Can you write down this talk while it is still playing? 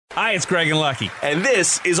Hi, it's Greg and Lucky. And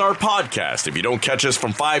this is our podcast. If you don't catch us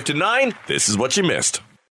from 5 to 9, this is what you missed.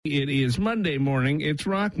 It is Monday morning. It's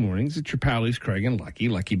Rock Mornings. It's your pallies, Craig and Lucky.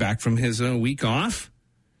 Lucky back from his week off.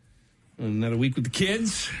 Another week with the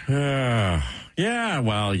kids. Yeah,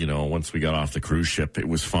 well, once we got off the cruise ship, it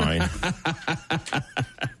was fine.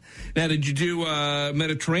 Now, did you do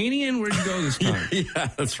Mediterranean? Where'd you go this time? Yeah,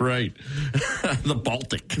 that's right. The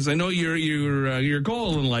Baltic. Because I know your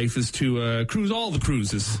goal in life is to cruise all the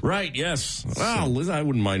cruises. Right, yes. Well, I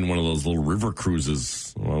wouldn't mind one of those little river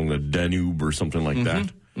cruises along the Danube or something like that.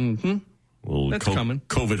 Mm-hmm. Little That's coming.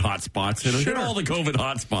 COVID hotspots. Sure. Hit all the COVID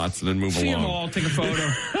hotspots and then move See along. them all, take a photo.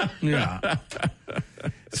 Yeah.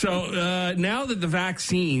 So now that the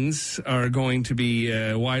vaccines are going to be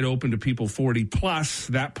wide open to people 40 plus,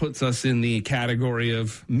 that puts us in the category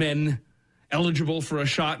of men eligible for a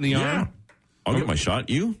shot in the arm. I'll get my shot.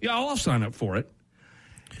 You? Yeah, I'll sign up for it.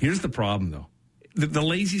 Here's the problem, though. The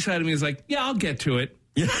lazy side of me is like, yeah, I'll get to it.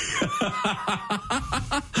 Yeah.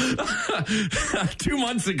 2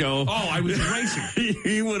 months ago. Oh, I was racing.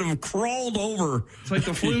 He would have crawled over. It's like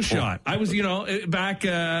the flu shot. I was, back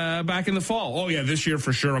in the fall. Oh, yeah, this year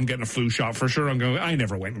for sure I'm getting a flu shot. For sure I'm going. I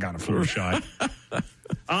never went and got a flu shot.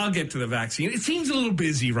 I'll get to the vaccine. It seems a little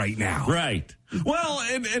busy right now. Right. Well,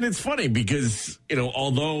 and it's funny because,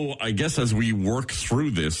 although I guess as we work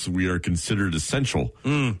through this, we are considered essential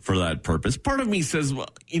for that purpose. Part of me says, well,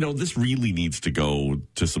 this really needs to go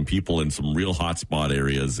to some people in some real hotspot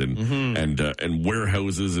areas and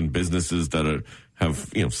warehouses and businesses that have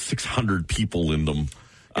 600 people in them.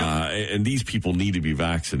 And these people need to be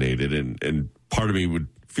vaccinated. And part of me would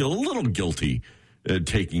feel a little guilty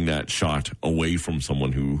taking that shot away from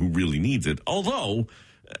someone who really needs it. Although,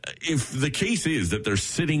 if the case is that they're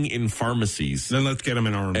sitting in pharmacies, then let's get them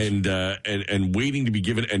in arms and waiting to be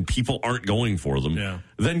given, and people aren't going for them,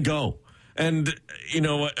 then go. And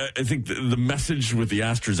I think the message with the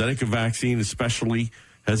AstraZeneca vaccine, especially,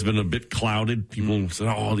 has been a bit clouded. People said,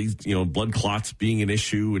 "Oh, these blood clots being an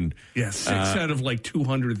issue," and 6 out of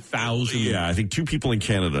 200,000. Yeah, I think 2 people in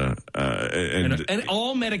Canada, and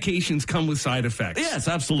all medications come with side effects. Yes,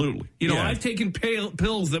 absolutely. I've taken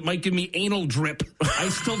pills that might give me anal drip. I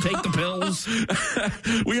still take the pills.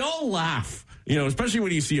 We all laugh. Especially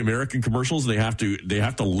when you see American commercials, they have to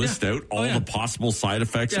list out all the possible side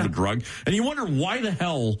effects of a drug, and you wonder why the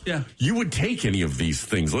hell you would take any of these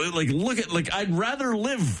things. I'd rather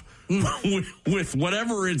live with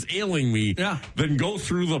whatever is ailing me than go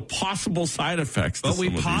through the possible side effects. But we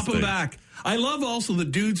pop them back. I love also the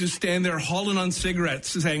dudes who stand there hauling on cigarettes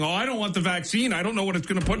saying, "Oh, I don't want the vaccine. I don't know what it's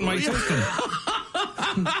going to put in my system."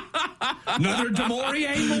 Another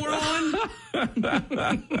DeMaurier moron?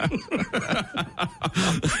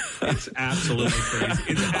 It's absolutely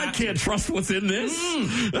crazy. I can't trust what's in this.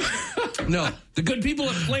 No, the good people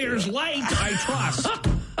at Players Light, I trust.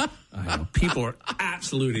 I know, people are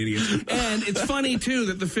absolute idiots. And it's funny, too,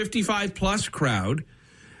 that the 55-plus crowd,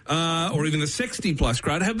 or even the 60-plus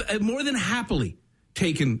crowd, have more than happily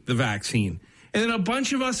taken the vaccine. And then a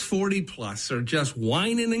bunch of us 40-plus are just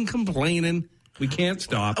whining and complaining. We can't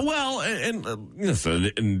stop. Well, and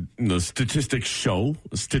the statistics show,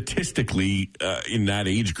 statistically, in that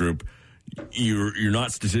age group, you're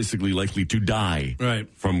not statistically likely to die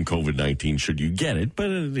from COVID-19 should you get it. But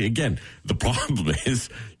again, the problem is,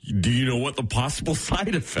 do you know what the possible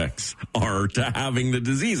side effects are to having the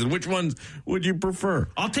disease? And which ones would you prefer?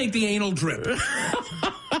 I'll take the anal drip.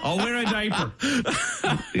 I'll wear a diaper.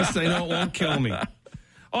 At least I know it won't kill me.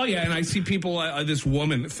 Oh, yeah, and I see people, this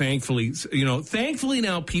woman, thankfully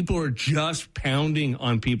now people are just pounding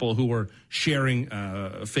on people who are sharing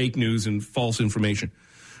fake news and false information.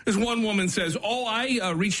 This one woman says,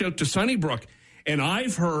 I reached out to Sunnybrook, and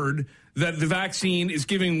I've heard that the vaccine is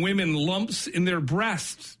giving women lumps in their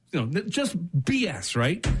breasts. Just BS,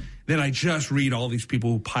 right? Then I just read all these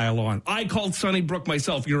people who pile on. I called Sunnybrook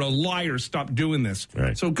myself. You're a liar. Stop doing this.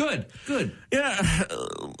 Right. So good. Yeah.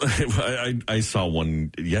 I saw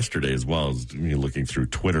one yesterday as well. I was looking through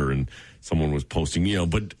Twitter, and someone was posting,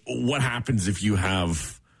 but what happens if you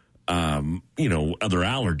have, other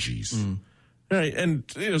allergies? Right. And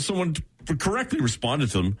someone correctly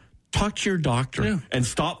responded to them. Talk to your doctor and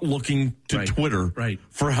stop looking to Twitter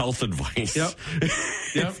for health advice. Yep.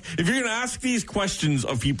 If you're going to ask these questions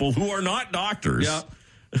of people who are not doctors,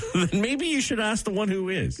 then maybe you should ask the one who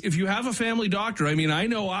is. If you have a family doctor, I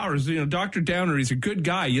know ours, Dr. Downer, he's a good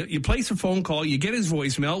guy. You place a phone call, you get his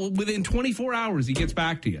voicemail. Within 24 hours, he gets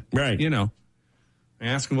back to you. Right. I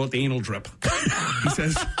ask him about the anal drip. He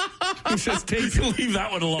says, leave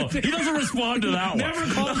that one alone. He doesn't respond to that one.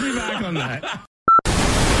 Never calls me back on that.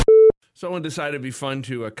 Someone decided it'd be fun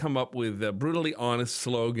to come up with brutally honest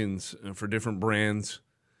slogans for different brands.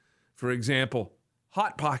 For example,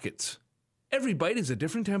 Hot Pockets. Every bite is a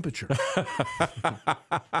different temperature.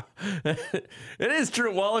 It is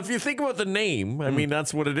true. Well, if you think about the name, I mean,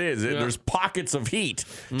 that's what it is. There's pockets of heat,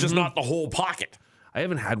 just not the whole pocket. I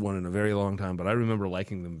haven't had one in a very long time, but I remember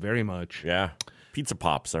liking them very much. Yeah. Pizza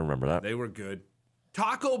Pops, I remember that. They were good.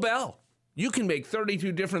 Taco Bell. You can make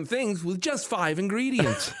 32 different things with just 5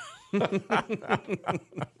 ingredients.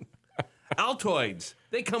 Altoids.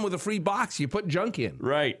 They come with a free box you put junk in.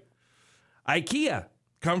 Right. IKEA.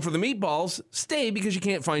 Come for the meatballs. Stay because you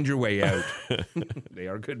can't find your way out. They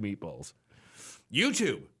are good meatballs.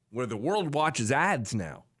 YouTube, where the world watches ads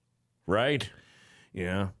now. Right.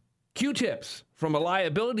 Yeah. Q-tips. From a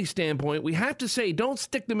liability standpoint, we have to say don't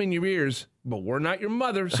stick them in your ears, but we're not your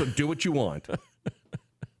mother, so do what you want.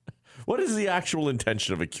 What is the actual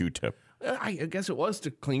intention of a Q-tip? I guess it was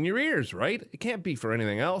to clean your ears, right? It can't be for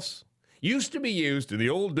anything else. Used to be used in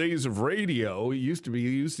the old days of radio. It used to be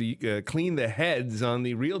used to clean the heads on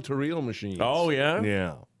the reel-to-reel machines. Oh, yeah?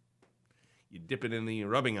 Yeah. You dip it in the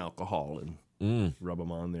rubbing alcohol and rub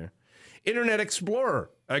them on there. Internet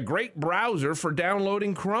Explorer, a great browser for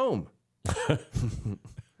downloading Chrome.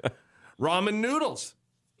 Ramen noodles.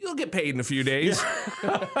 You'll get paid in a few days.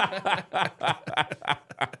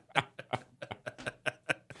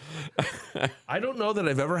 I don't know that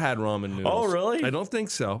I've ever had ramen noodles. Oh, really? I don't think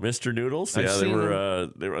so. Mr. Noodles? I've Yeah, seen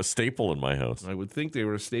they were a staple in my house. I would think they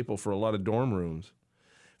were a staple for a lot of dorm rooms.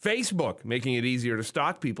 Facebook, making it easier to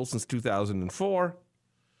stalk people since 2004.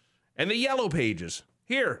 And the Yellow Pages.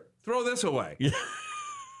 Here, throw this away.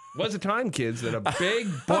 Was a time, kids, that a big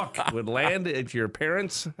book would land at your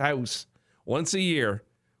parents' house once a year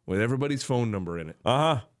with everybody's phone number in it.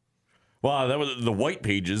 Uh-huh. Well, that was the white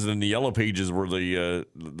pages, and the yellow pages were the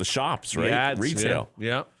shops, right? The ads, Retail.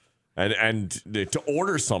 Yeah. And to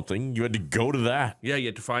order something, you had to go to that. Yeah, you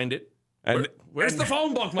had to find it. And Where's the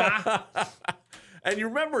phone book, Ma? And you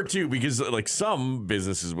remember, too, because like some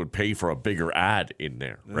businesses would pay for a bigger ad in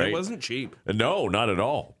there, right? It wasn't cheap. No, not at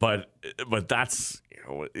all. But that's,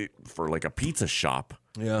 for like a pizza shop,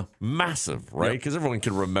 massive, right? Because everyone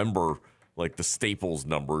can remember like the Staples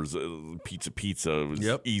numbers, pizza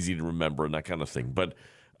was easy to remember and that kind of thing. But,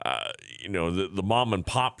 the mom and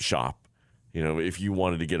pop shop, if you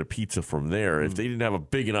wanted to get a pizza from there, if they didn't have a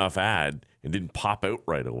big enough ad and didn't pop out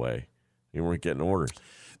right away, you weren't getting orders.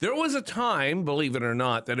 There was a time, believe it or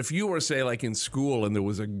not, that if you were, say, like in school and there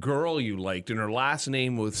was a girl you liked and her last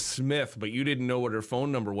name was Smith, but you didn't know what her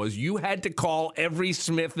phone number was, you had to call every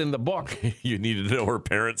Smith in the book. You needed to know her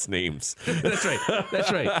parents' names. That's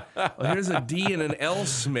right. Well, here's a D and an L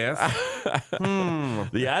Smith.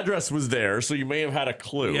 The address was there, so you may have had a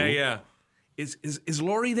clue. Yeah. Is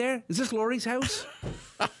Lori there? Is this Lori's house?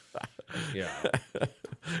 Yeah.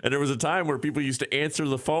 And there was a time where people used to answer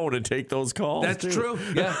the phone and take those calls. That's true.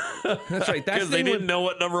 Yeah. That's right. Because they didn't know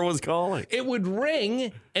what number was calling. It would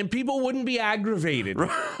ring and people wouldn't be aggravated.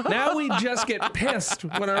 Now we just get pissed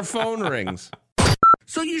when our phone rings.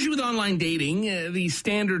 So usually with online dating, the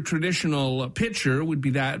standard traditional picture would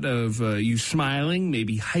be that of you smiling,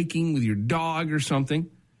 maybe hiking with your dog or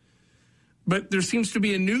something. But there seems to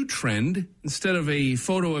be a new trend. Instead of a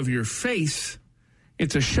photo of your face,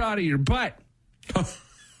 it's a shot of your butt.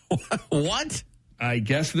 What? I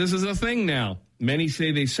guess this is a thing now. Many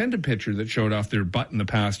say they sent a picture that showed off their butt in the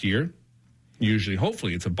past year. Usually,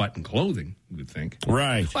 hopefully, it's a butt in clothing, you would think.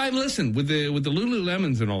 Right. Well, and listen, with the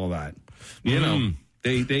Lululemons and all that, you know,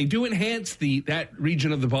 they do enhance that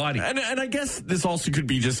region of the body. And I guess this also could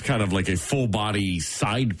be just kind of like a full body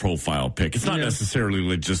side profile pic. It's not necessarily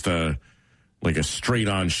like just a straight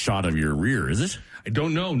on shot of your rear, is it? I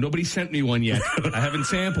don't know. Nobody sent me one yet. I haven't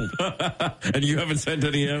sampled. And you haven't sent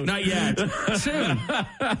any out? Not yet. Soon.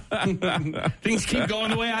 Things keep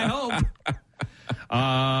going the way I hope.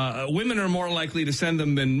 Women are more likely to send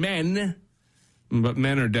them than men, but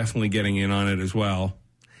men are definitely getting in on it as well.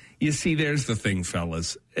 You see, there's the thing,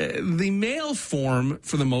 fellas. The male form,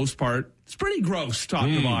 for the most part, it's pretty gross, top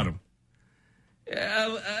to bottom.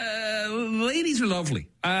 Ladies are lovely.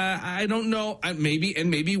 I don't know.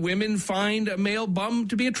 Maybe women find a male bum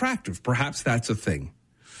to be attractive. Perhaps that's a thing.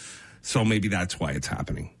 So maybe that's why it's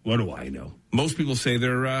happening. What do I know? Most people say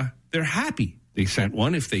they're happy they sent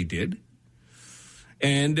one if they did.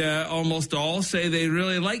 And almost all say they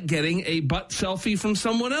really like getting a butt selfie from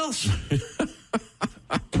someone else.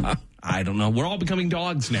 I don't know. We're all becoming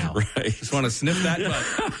dogs now. Right. Just want to sniff that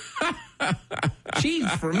butt.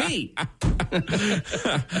 Cheese for me.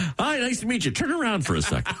 Hi, nice to meet you. Turn around for a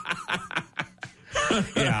second.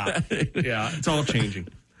 Yeah, it's all changing.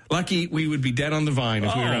 Lucky we would be dead on the vine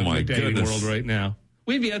if we were out in the dating world right now.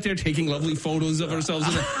 We'd be out there taking lovely photos of ourselves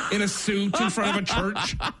in a suit in front of a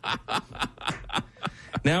church.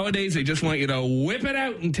 Nowadays, they just want you to whip it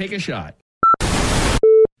out and take a shot.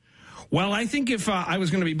 Well, I think if I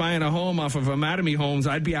was going to be buying a home off of Mattamy Homes,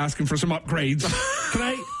 I'd be asking for some upgrades. Can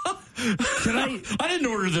I? I didn't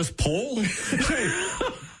order this pole.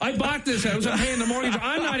 I bought this house. I'm paying the mortgage.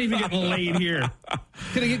 I'm not even getting laid here.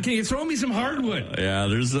 Can you throw me some hardwood? Yeah,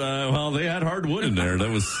 there's they had hardwood in there. That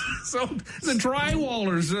was so the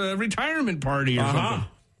drywaller's retirement party or something.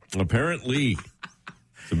 Apparently,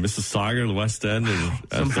 the Mississauga, the West End,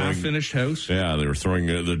 some half-finished house. Yeah, they were throwing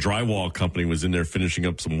the drywall company was in there finishing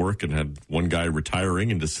up some work and had one guy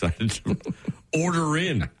retiring and decided to order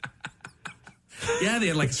in. Yeah, they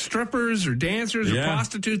had like strippers or dancers or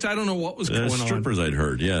prostitutes. I don't know what was going on. Strippers, I'd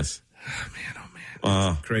heard, yes. Oh,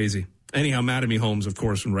 man. Crazy. Anyhow, Mattamy Homes, of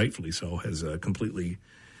course, and rightfully so, has completely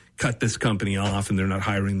cut this company off, and they're not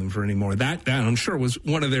hiring them for any more. That I'm sure, was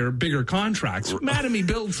one of their bigger contracts. Mattamy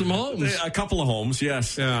built some homes. A couple of homes,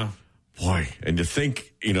 yes. Yeah. Boy, and to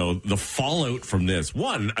think, the fallout from this.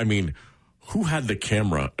 One, I mean, who had the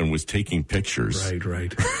camera and was taking pictures?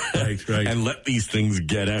 Right. And let these things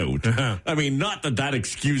get out. I mean, not that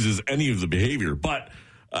excuses any of the behavior, but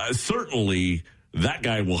certainly that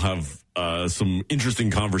guy will have some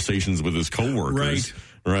interesting conversations with his coworkers.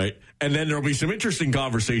 Right. And then there'll be some interesting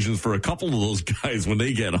conversations for a couple of those guys when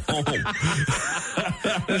they get home.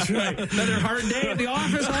 That's right. Another hard day at the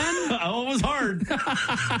office, hon? Oh, it was hard.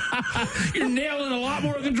 You're nailing a lot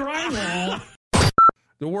more than drywall.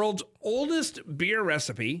 The world's oldest beer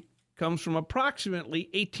recipe comes from approximately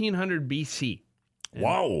 1800 BC. And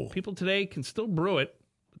wow. People today can still brew it,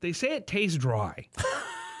 but they say it tastes dry.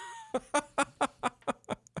 I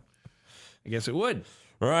guess it would.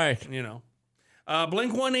 Right.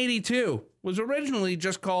 Blink 182 was originally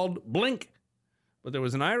just called Blink, but there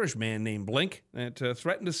was an Irish man named Blink that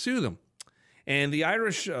threatened to sue them. And the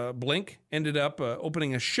Irish Blink ended up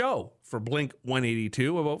opening a show for Blink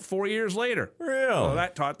 182 about 4 years later. Really? So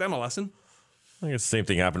that taught them a lesson. I think the same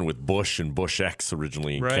thing happened with Bush and Bush X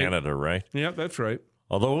originally in Canada, right? Yeah, that's right.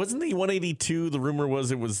 Although, wasn't the 182, the rumor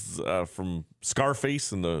was it was from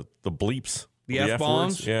Scarface and the bleeps? The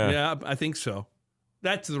F-bombs? Yeah, I think so.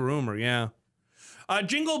 That's the rumor, yeah.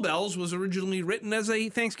 Jingle Bells was originally written as a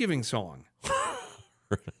Thanksgiving song.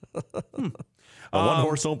 A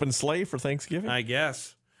one-horse open sleigh for Thanksgiving? I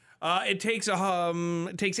guess. It takes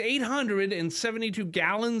 872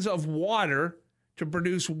 gallons of water to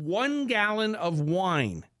produce 1 gallon of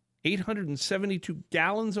wine. 872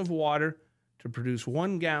 gallons of water to produce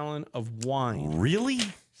 1 gallon of wine. Really?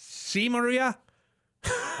 See, Maria?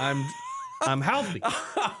 I'm healthy.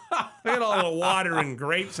 Look at all the water and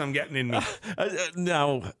grapes I'm getting in me.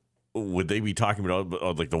 Now, would they be talking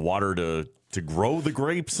about like the water to grow the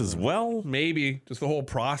grapes as well? Maybe. Just the whole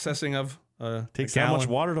processing of takes that much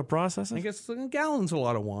water to process it? I guess a gallon's a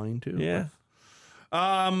lot of wine, too. Yeah.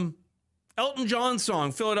 Elton John's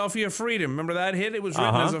song, Philadelphia Freedom. Remember that hit? It was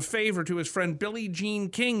written as a favor to his friend Billie Jean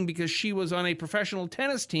King because she was on a professional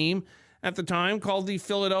tennis team at the time called the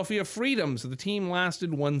Philadelphia Freedoms. The team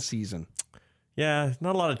lasted 1 season. Yeah,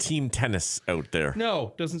 not a lot of team tennis out there.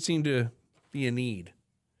 No, doesn't seem to be a need.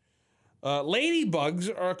 Ladybugs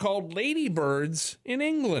are called ladybirds in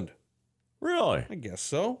England. Really? I guess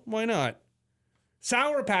so. Why not?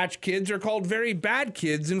 Sour Patch Kids are called very bad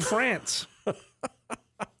kids in France.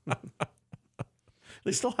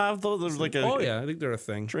 They still have those? There's like I think they're a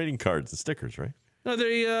thing. Trading cards and stickers, right? No,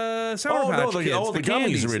 they're Sour Patch Kids. The gummies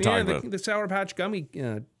candies. we were talking about. The Sour Patch gummy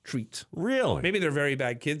treats. Really? Maybe they're very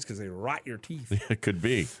bad kids because they rot your teeth. It could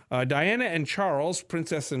be. Diana and Charles,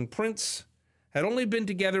 Princess and Prince, had only been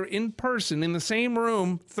together in person in the same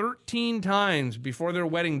room 13 times before their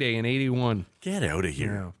wedding day in 81. Get out of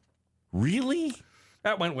here. Yeah. Really?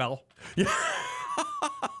 That went well.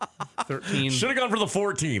 13. Should have gone for the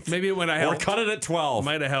 14th. Maybe it would have helped. Or cut it at 12.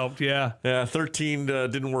 Might have helped, yeah. Yeah, 13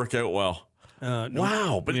 didn't work out well. No,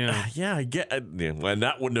 wow, but yeah. I get and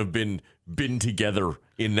that wouldn't have been together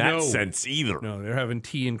in that sense either. No, they're having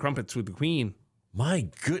tea and crumpets with the Queen. My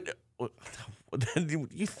good,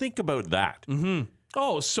 you think about that. Mm-hmm.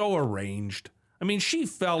 Oh, so arranged. I mean, she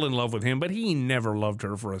fell in love with him, but he never loved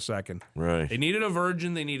her for a second. Right. They needed a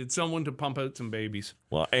virgin. They needed someone to pump out some babies.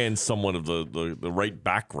 Well, and someone of the right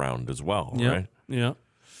background as well, right? Yeah.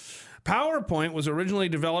 PowerPoint was originally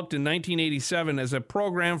developed in 1987 as a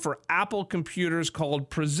program for Apple computers called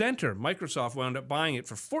Presenter. Microsoft wound up buying it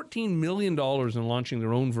for $14 million and launching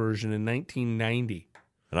their own version in 1990.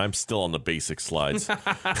 And I'm still on the basic slides.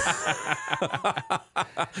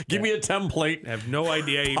 Give me a template. I have no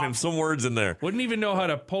idea even. Pop some words in there. Wouldn't even know how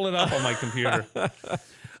to pull it up on my computer.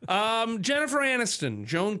 Jennifer Aniston,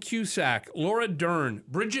 Joan Cusack, Laura Dern,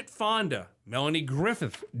 Bridget Fonda, Melanie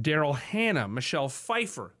Griffith, Daryl Hannah, Michelle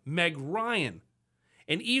Pfeiffer, Meg Ryan,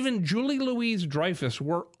 and even Julie Louis-Dreyfus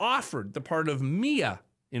were offered the part of Mia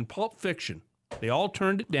in Pulp Fiction. They all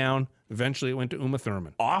turned it down. Eventually, it went to Uma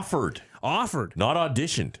Thurman. Offered. Not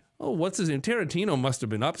auditioned. Oh, what's his name? Tarantino must have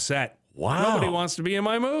been upset. Wow. Nobody wants to be in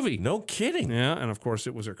my movie. No kidding. Yeah, and of course,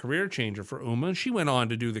 it was a career changer for Uma. She went on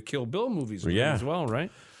to do the Kill Bill movies with him as well,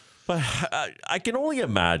 right? But I can only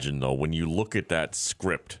imagine, though, when you look at that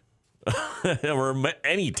script, or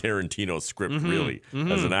any Tarantino script, really,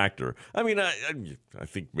 as an actor. I mean, I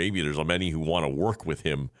think maybe there's many who want to work with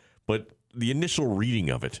him, but the initial reading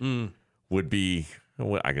of it would be, I'm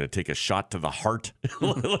going to take a shot to the heart.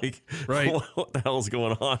 Like, right. What the hell's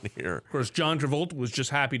going on here? Of course, John Travolta was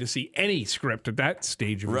just happy to see any script at that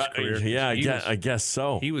stage of his career. Yeah, I guess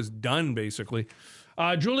so. He was done, basically.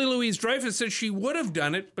 Julie Louis-Dreyfus said she would have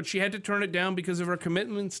done it, but she had to turn it down because of her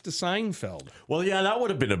commitments to Seinfeld. Well, yeah, that would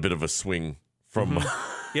have been a bit of a swing from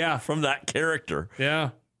from that character. Yeah.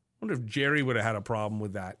 I wonder if Jerry would have had a problem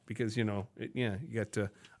with that because, you got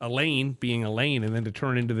Elaine being Elaine and then to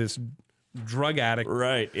turn into this drug addict.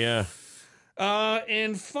 Right, yeah.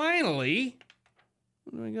 And finally,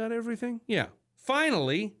 I got everything? Yeah.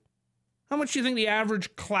 Finally, how much do you think the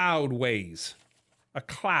average cloud weighs? A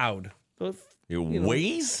cloud. It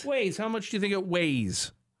weighs? Weighs. How much do you think it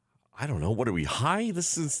weighs? I don't know. What are we, high?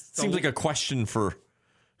 Seems like a question for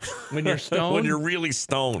when you're stoned. When you're really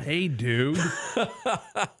stoned. Hey, dude.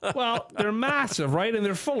 Well, they're massive, right? And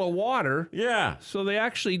they're full of water. Yeah. So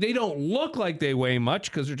they don't look like they weigh much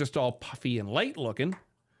because they're just all puffy and light looking.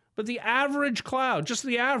 But the average cloud, just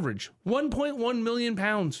the average, 1.1 million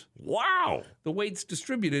pounds. Wow. The weight's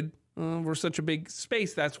distributed over such a big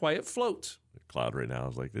space. That's why it floats. Cloud right now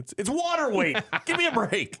is like, it's water weight. Give me a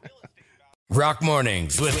break. Rock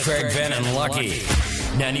Mornings with Craig Venn and Lucky.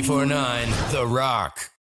 94.9 The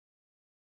Rock.